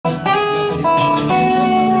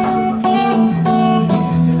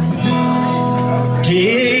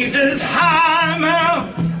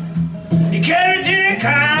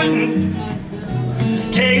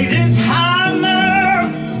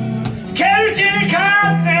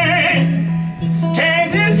cotton.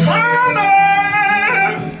 Take this hammer,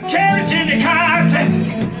 carry it to the cotton.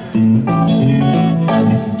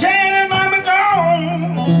 Tell him I'm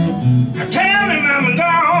gone. Tell him I'm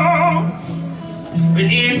gone. But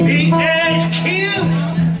if he asks you,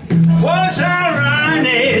 what's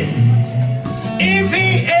ironic? If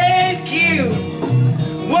he asks you,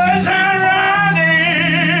 what's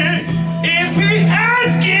ironic? If he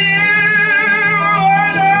asks you,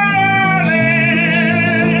 what's ironic?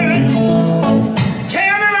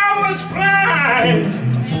 Tell him I was flying.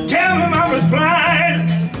 Tell him I was flying.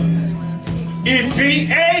 If he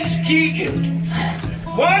asks you,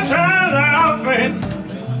 what's I laughing?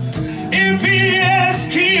 If he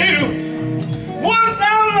asks you, what's I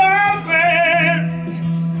laughing?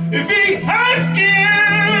 If he asks you,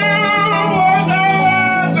 what's I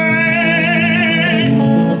laughing?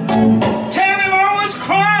 Tell him I was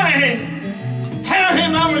crying. Tell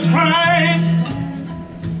him I was crying.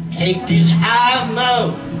 Take this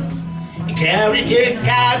hammer and carry it to the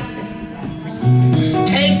cotton.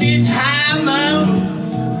 Take this hammer,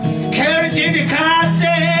 carry it to the cotton.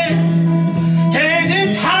 Take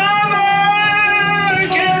this hammer,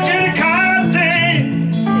 carry it to the cotton.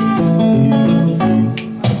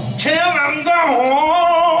 Tell me I'm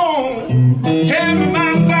gone. Tell me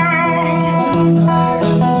I'm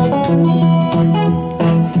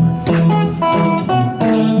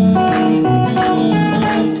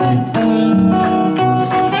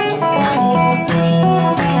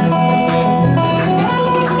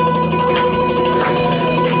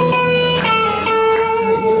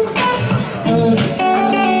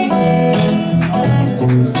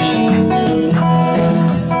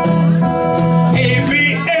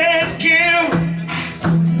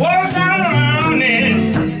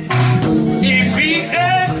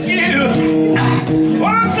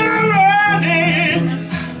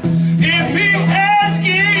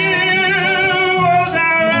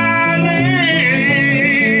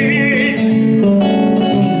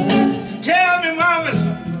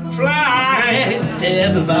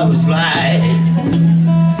I was flying.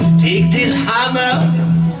 Take this hammer,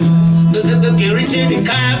 carry it to the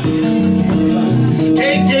cotton.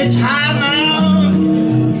 Take this hammer,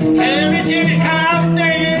 carry it to the cotton.